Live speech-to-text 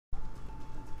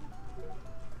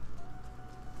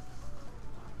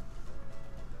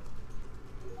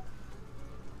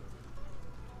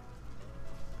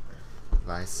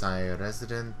Visai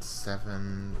Resident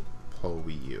 7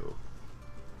 MH3U.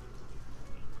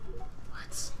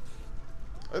 What?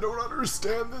 I don't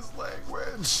understand this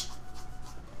language.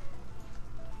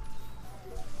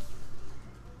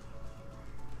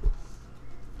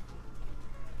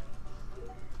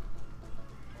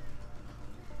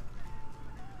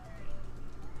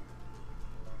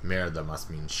 Merda must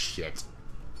mean shit.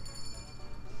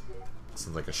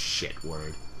 Sounds like a shit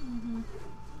word. Mm-hmm.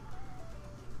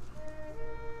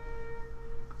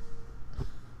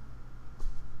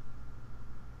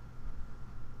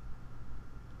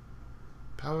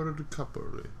 Power to couple.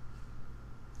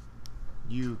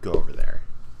 You go over there.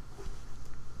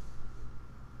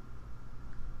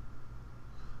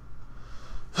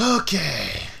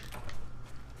 Okay.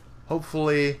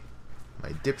 Hopefully, my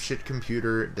dipshit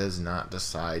computer does not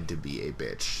decide to be a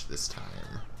bitch this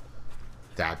time.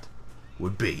 That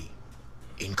would be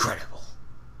incredible.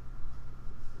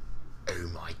 Oh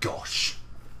my gosh.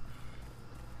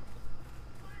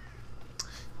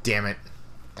 Damn it.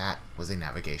 That was a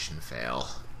navigation fail.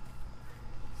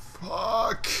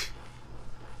 Fuck.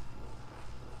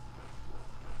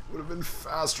 Would have been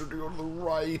faster to go to the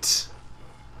right.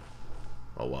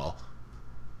 Oh well.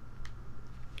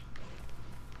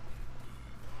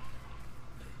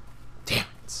 Damn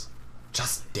it.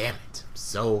 Just damn it. I'm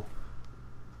so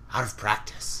out of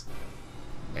practice.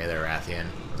 Hey there, Rathian.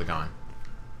 How's it going?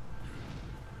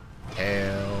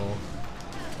 Tail.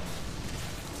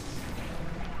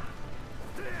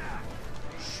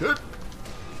 Shit.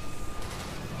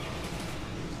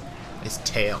 Nice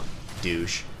tail,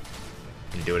 douche.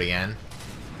 Can you do it again?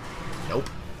 Nope.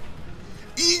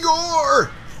 Igor!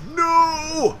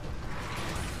 No!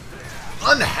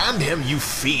 Unhand him, you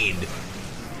fiend!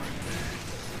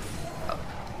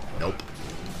 Nope.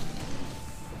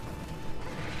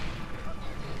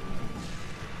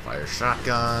 Fire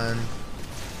shotgun.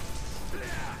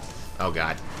 Oh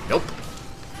god. Nope.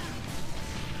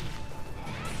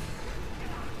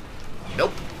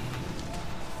 Nope.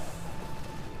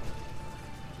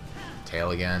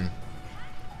 Tail again.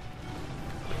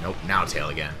 Nope, now tail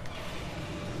again.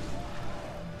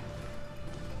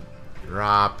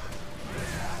 Drop.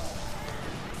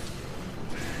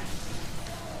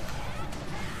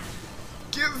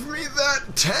 Give me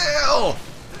that tail!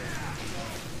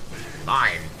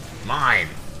 Mine. Mine.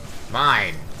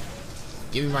 Mine.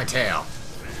 Give me my tail.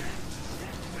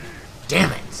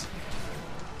 Damn it.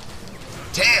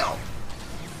 Tail!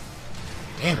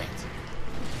 Damn it.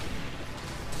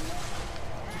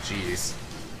 Jeez.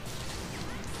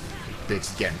 Bitch is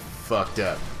getting fucked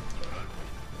up.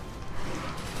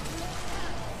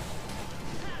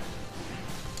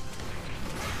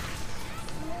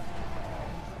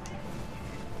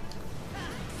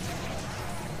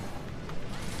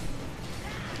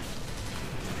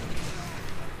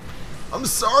 I'm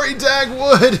sorry,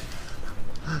 Dagwood!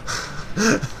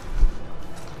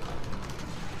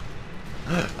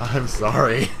 I'm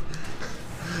sorry.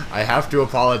 I have to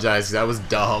apologize, that was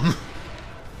dumb.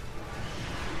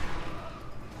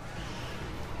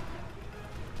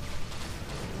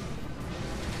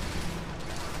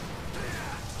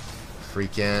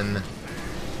 Freaking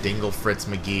Dingle Fritz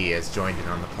McGee has joined in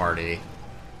on the party.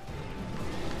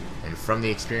 And from the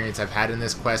experience I've had in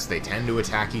this quest, they tend to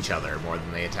attack each other more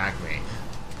than they attack me.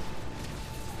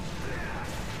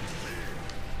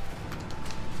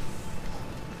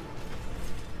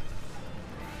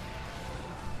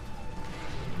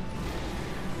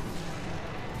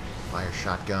 Fire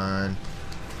shotgun.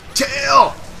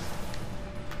 Tail!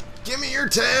 Give me your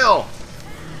tail!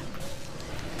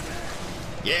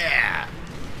 Yeah!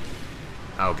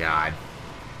 Oh god.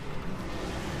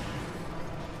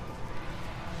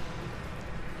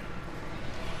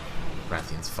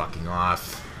 Rathian's fucking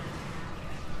off.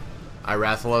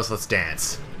 Alright, Rathalos, let's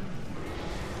dance.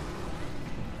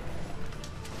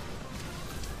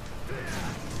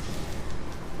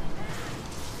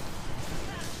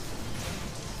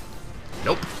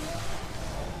 Nope.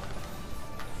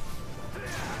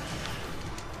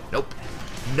 Nope.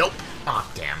 Nope. Aw,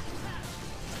 oh, damn.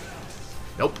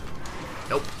 Nope.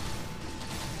 Nope.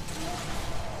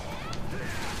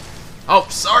 Oh,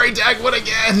 sorry, Dagwood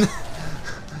again!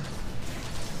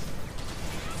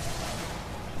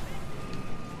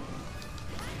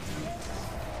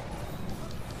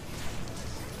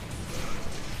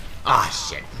 Ah,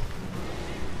 shit.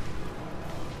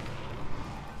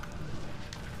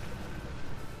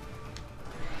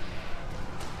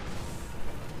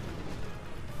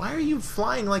 Why are you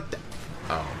flying like that?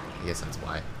 Oh, I guess that's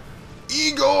why.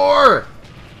 Igor!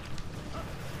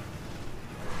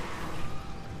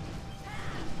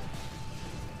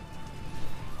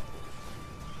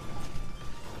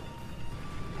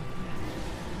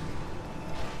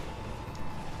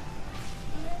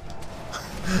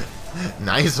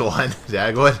 Nice one,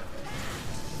 Dagwood.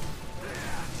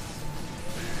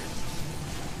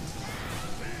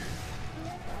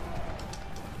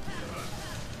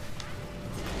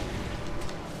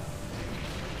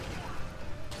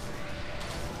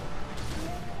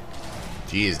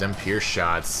 Jeez, them pierce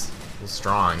shots. A little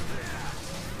strong.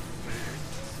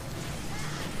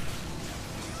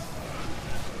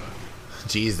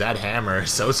 Jeez, that hammer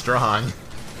is so strong.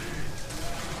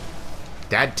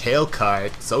 That tail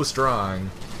cut, so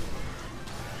strong.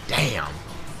 Damn.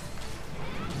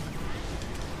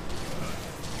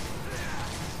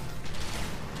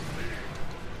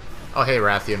 Oh, hey,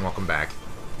 Rathian, welcome back.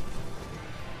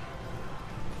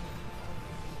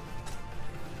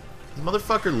 Is the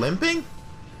motherfucker limping?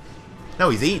 No,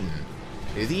 he's eating.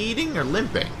 Is he eating or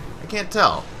limping? I can't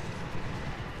tell.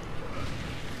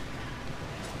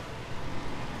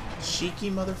 Cheeky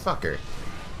motherfucker.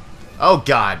 Oh,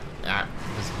 God. I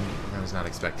was not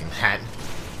expecting that.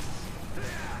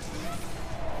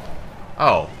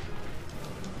 Oh.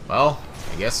 Well,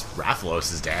 I guess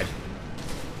Rathalos is dead.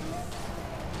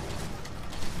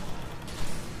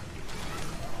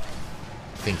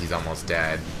 I think he's almost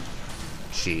dead.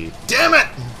 Damn it!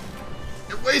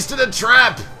 You wasted a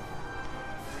trap!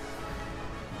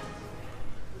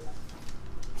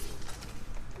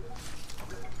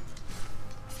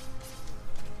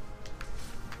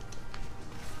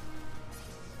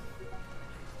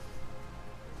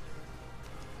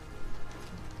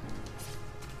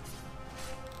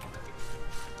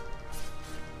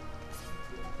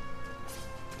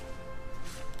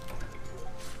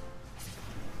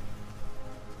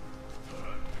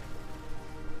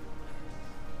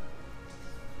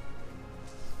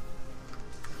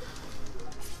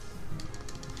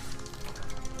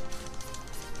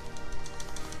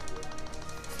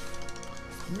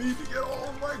 Need to get all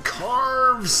of my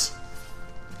carves!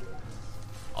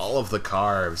 All of the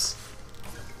carves.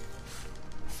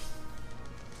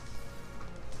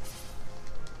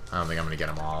 I don't think I'm gonna get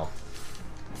them all.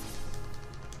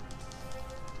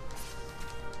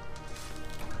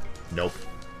 Nope.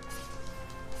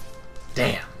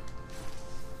 Damn.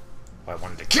 I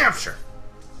wanted to capture!